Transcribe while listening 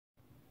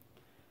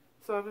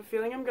So I have a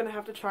feeling I'm going to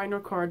have to try and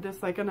record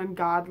this like an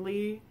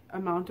ungodly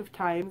amount of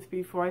times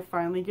before I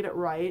finally get it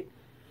right.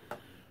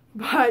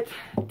 But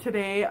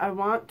today I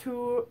want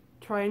to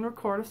try and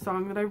record a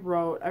song that I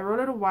wrote. I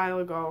wrote it a while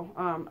ago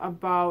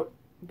about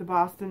the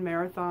Boston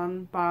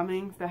Marathon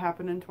bombings that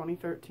happened in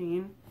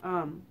 2013.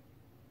 I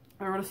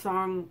wrote a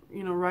song,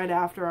 you know, right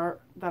after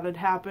that had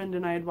happened,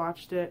 and I had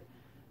watched it,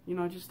 you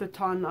know, just a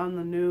ton on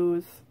the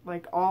news,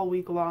 like all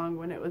week long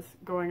when it was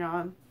going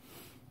on.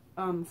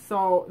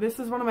 So this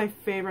is one of my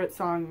favorite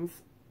songs,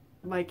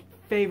 like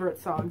favorite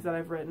songs that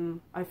I've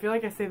written. I feel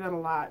like I say that a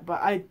lot,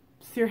 but I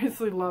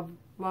seriously love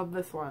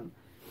this one.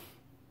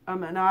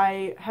 And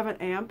I have an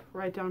amp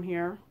right down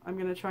here I'm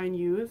going to try and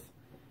use.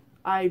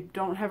 I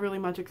don't have really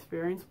much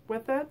experience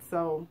with it,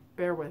 so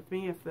bear with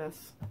me if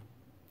this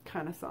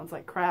kind of sounds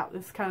like crap.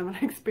 This is kind of an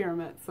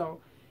experiment,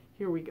 so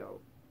here we go.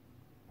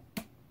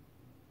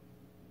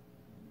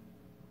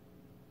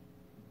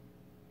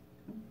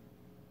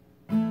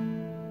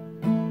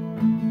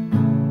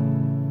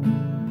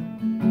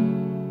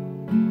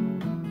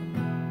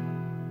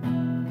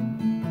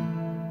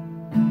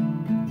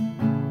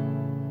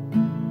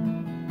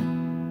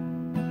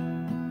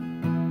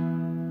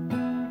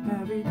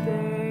 Every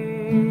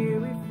day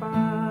we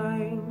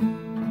find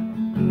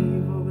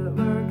evil that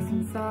lurks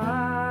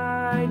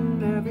inside,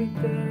 and every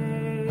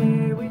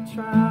day we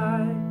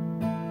try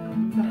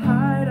to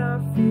hide our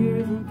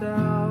fears and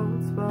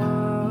doubts,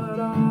 but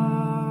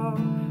all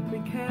we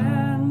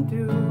can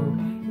do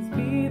is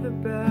be the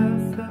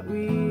best that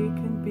we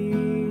can be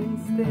and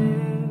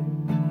stick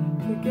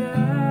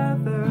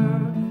together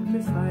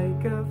just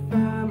like a